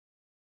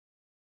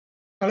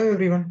Hello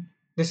everyone,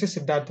 this is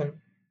Siddharthan.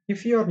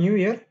 If you are new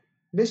here,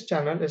 this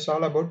channel is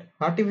all about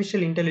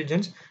artificial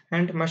intelligence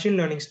and machine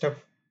learning stuff.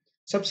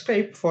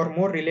 Subscribe for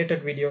more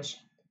related videos.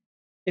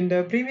 In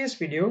the previous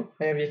video,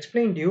 I have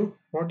explained you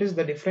what is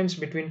the difference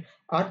between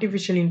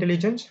artificial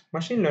intelligence,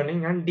 machine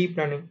learning and deep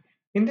learning.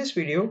 In this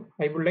video,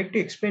 I would like to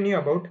explain you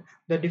about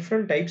the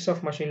different types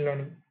of machine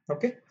learning.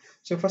 Okay,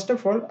 so first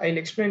of all, I'll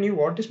explain you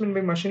what is meant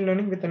by machine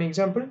learning with an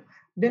example.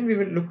 Then we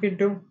will look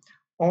into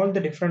all the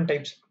different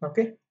types.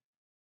 Okay.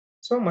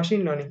 So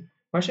machine learning.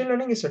 Machine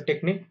learning is a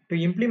technique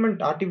to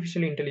implement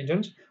artificial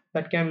intelligence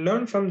that can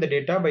learn from the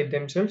data by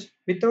themselves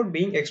without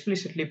being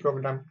explicitly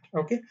programmed.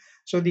 Okay.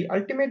 So the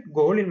ultimate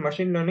goal in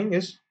machine learning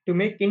is to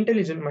make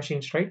intelligent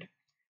machines, right?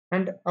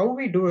 And how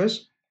we do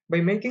is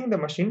by making the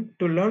machine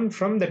to learn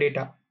from the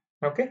data.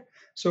 Okay.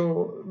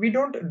 So we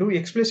don't do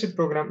explicit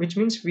program, which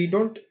means we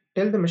don't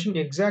tell the machine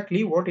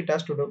exactly what it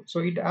has to do.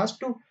 So it has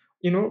to,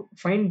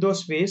 find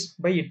those ways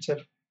by itself.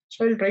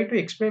 So I'll try to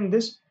explain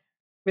this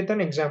with an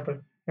example.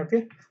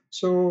 Okay,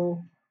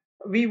 so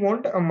we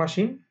want a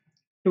machine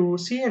to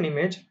see an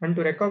image and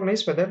to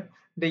recognize whether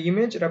the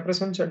image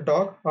represents a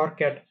dog or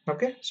cat.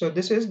 Okay, so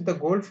this is the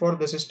goal for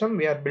the system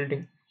we are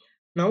building.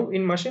 Now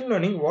in machine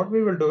learning, what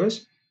we will do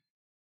is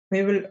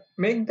we will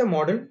make the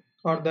model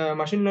or the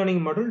machine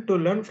learning model to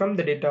learn from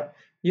the data.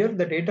 Here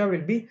the data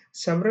will be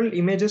several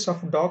images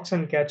of dogs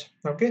and cats.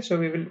 Okay, so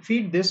we will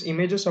feed these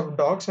images of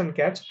dogs and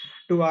cats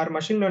to our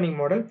machine learning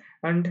model,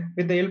 and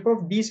with the help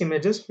of these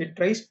images it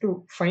tries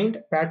to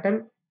find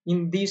pattern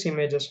in these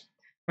images.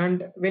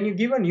 And when you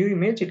give a new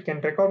image, it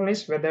can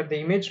recognize whether the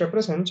image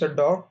represents a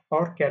dog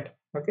or cat.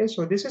 Okay,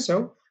 so this is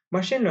how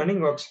machine learning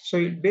works. So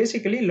it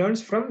basically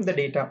learns from the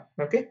data.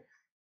 Okay,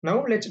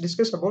 now let's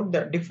discuss about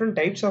the different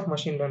types of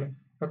machine learning.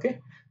 Okay,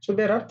 so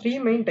there are three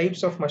main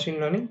types of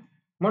machine learning.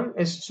 One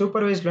is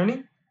supervised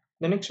learning,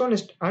 the next one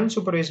is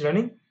unsupervised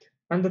learning,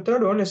 and the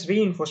third one is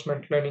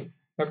reinforcement learning.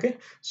 Okay,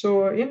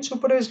 so in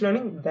supervised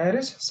learning, there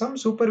is some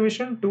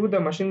supervision to the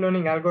machine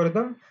learning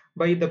algorithm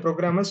by the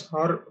programmers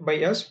or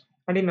by us,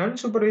 and in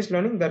unsupervised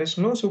learning, there is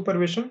no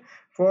supervision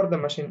for the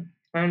machine.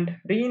 And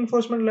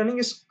reinforcement learning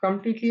is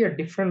completely a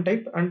different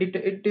type, and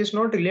it is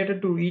not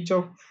related to each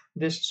of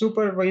this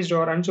supervised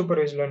or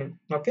unsupervised learning.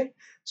 Okay,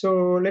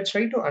 so let's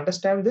try to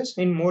understand this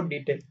in more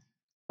detail.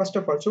 First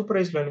of all,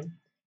 supervised learning.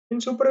 In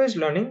supervised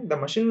learning, the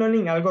machine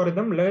learning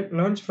algorithm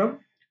learns from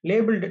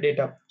labeled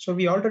data. So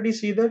we already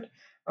see that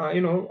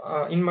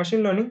in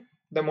machine learning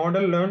the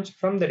model learns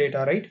from the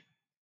data, right?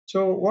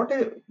 So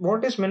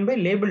what is meant by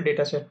labeled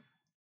data set?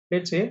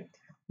 Let's say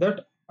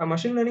that a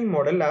machine learning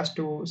model has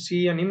to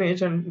see an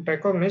image and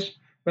recognize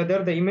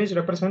whether the image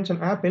represents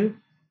an apple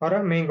or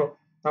a mango.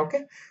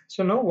 Okay,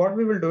 so now what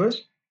we will do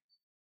is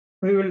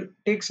we will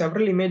take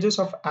several images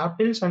of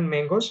apples and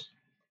mangoes,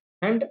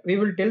 and we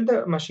will tell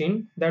the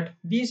machine that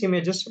these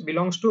images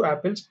belongs to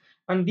apples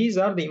and these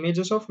are the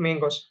images of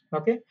mangoes.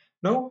 Okay,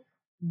 now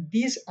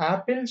these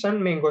apples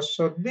and mangoes,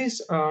 so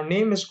this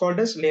name is called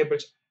as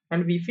labels,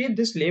 and we feed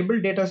this label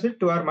dataset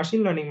to our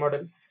machine learning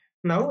model.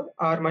 Now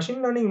our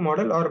machine learning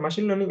model or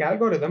machine learning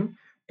algorithm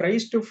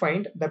tries to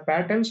find the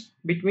patterns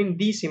between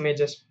these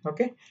images.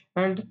 Okay,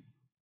 and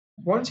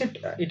once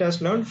it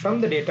has learned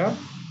from the data,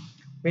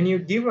 when you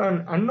give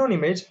an unknown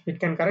image, it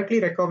can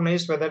correctly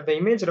recognize whether the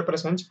image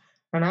represents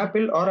an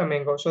apple or a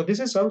mango. So this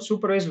is how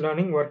supervised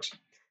learning works.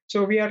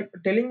 So we are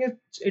telling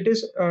it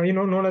is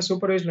known as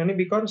supervised learning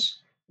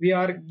because we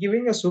are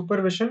giving a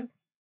supervision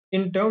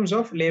in terms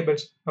of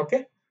labels.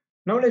 Okay.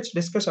 Now let's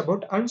discuss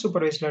about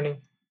unsupervised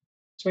learning.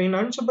 So in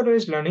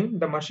unsupervised learning,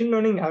 the machine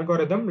learning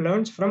algorithm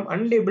learns from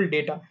unlabeled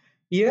data.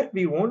 Here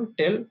we won't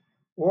tell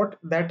what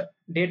that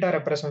data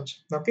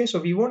represents. Okay, so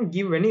we won't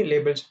give any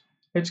labels.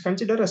 Let's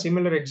consider a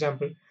similar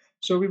example.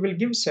 So we will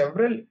give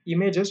several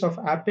images of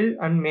apple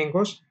and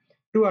mangoes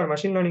to our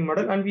machine learning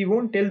model, and we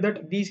won't tell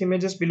that these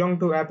images belong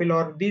to apple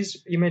or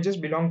these images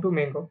belong to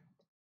mango.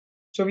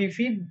 So we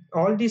feed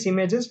all these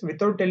images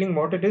without telling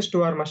what it is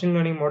to our machine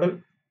learning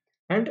model,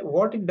 and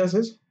what it does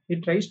is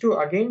it tries to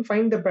again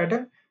find the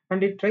pattern,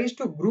 and it tries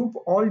to group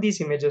all these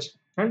images,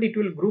 and it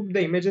will group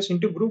the images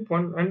into group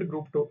 1 and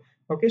group 2.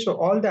 Okay, so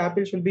all the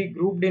apples will be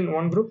grouped in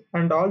one group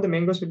and all the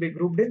mangoes will be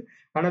grouped in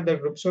another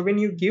group. So when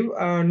you give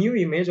a new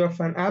image of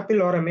an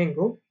apple or a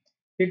mango,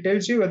 it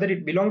tells you whether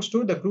it belongs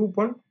to the group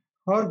 1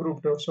 or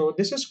group 2. So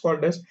this is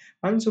called as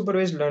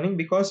unsupervised learning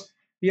because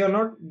we are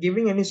not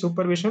giving any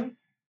supervision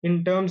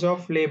in terms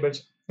of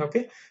labels.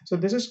 Okay, so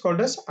this is called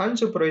as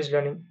unsupervised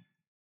learning.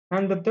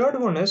 And the third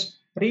one is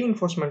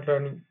reinforcement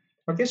learning.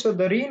 Okay, so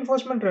the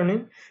reinforcement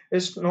learning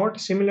is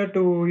not similar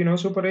to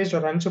supervised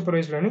or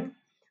unsupervised learning.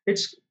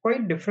 It's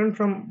quite different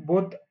from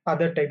both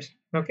other types.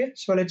 Okay,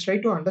 so let's try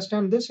to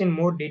understand this in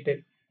more detail.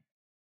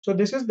 So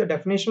this is the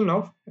definition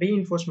of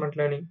reinforcement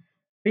learning.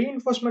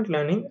 Reinforcement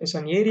learning is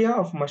an area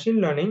of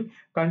machine learning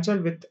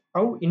concerned with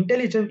how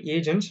intelligent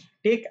agents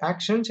take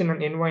actions in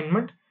an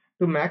environment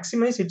to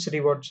maximize its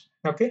rewards.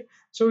 Okay,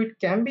 so it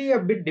can be a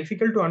bit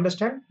difficult to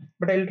understand,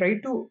 but I'll try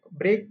to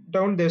break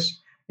down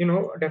this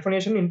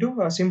definition into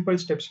simple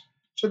steps.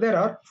 So there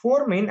are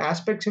four main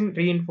aspects in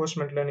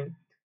reinforcement learning.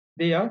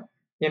 They are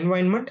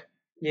environment,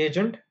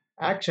 agent,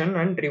 action,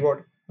 and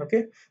reward.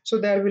 Okay, so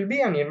there will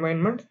be an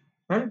environment,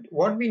 and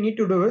what we need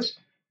to do is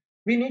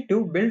we need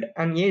to build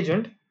an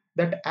agent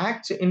that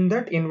acts in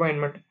that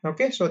environment.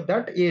 Okay, so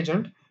that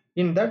agent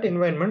in that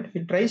environment,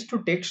 it tries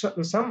to take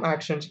some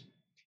actions,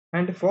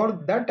 and for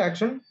that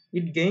action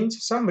it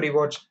gains some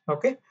rewards.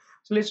 Okay,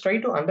 so let's try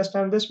to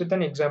understand this with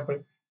an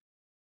example.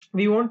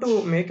 We want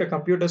to make a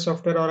computer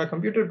software or a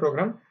computer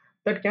program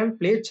that can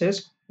play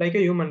chess like a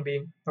human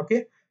being.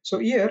 Okay, so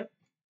here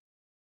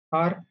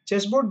our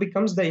chessboard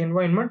becomes the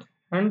environment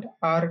and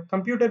our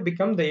computer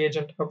becomes the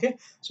agent. Okay,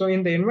 so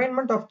in the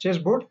environment of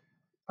chessboard,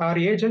 our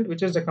agent,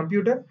 which is the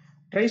computer,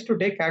 tries to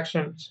take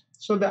actions.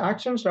 So the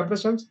actions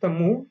represents the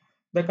move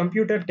the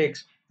computer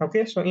takes.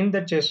 Okay, so in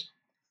the chess,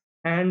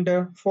 and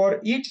for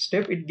each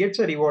step it gets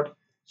a reward.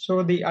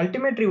 So the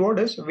ultimate reward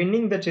is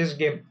winning the chess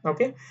game.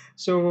 Okay,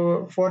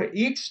 so for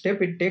each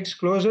step it takes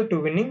closer to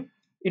winning,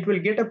 it will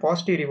get a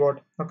positive reward.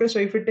 Okay, so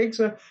if it takes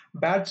a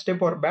bad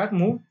step or bad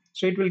move,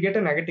 so it will get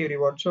a negative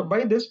reward. So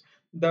by this,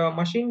 the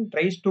machine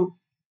tries to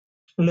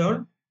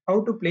learn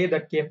how to play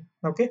that game.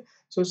 Okay,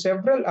 so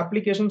several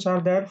applications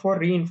are there for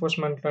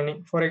reinforcement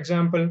learning. For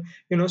example,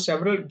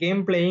 several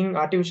game playing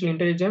artificial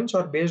intelligence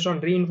are based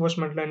on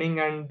reinforcement learning,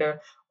 and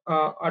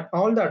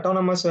all the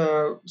autonomous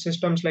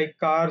systems like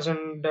cars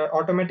and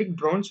automatic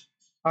drones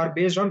are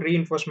based on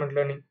reinforcement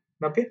learning.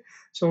 Okay,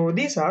 so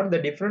these are the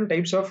different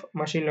types of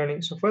machine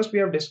learning. So first we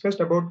have discussed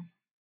about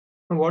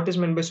what is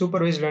meant by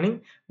supervised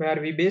learning, where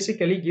we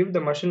basically give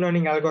the machine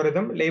learning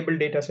algorithm labeled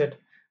data set.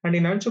 And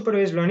in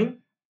unsupervised learning,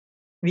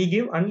 we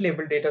give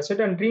unlabeled dataset.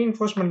 And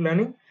reinforcement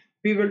learning,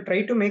 we will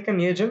try to make an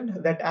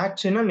agent that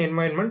acts in an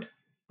environment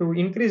to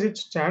increase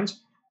its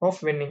chance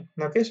of winning.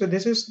 Okay, so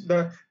this is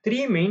the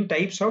three main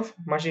types of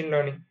machine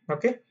learning.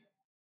 Okay,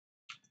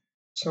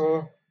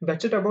 so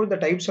that's it about the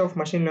types of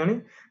machine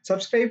learning.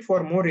 Subscribe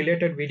for more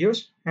related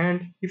videos,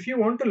 and if you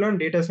want to learn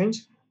data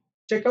science,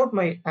 check out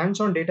my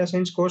hands-on data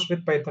science course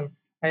with Python.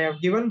 I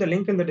have given the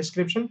link in the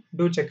description.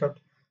 Do check out.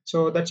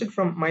 So that's it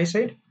from my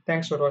side.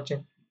 Thanks for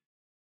watching.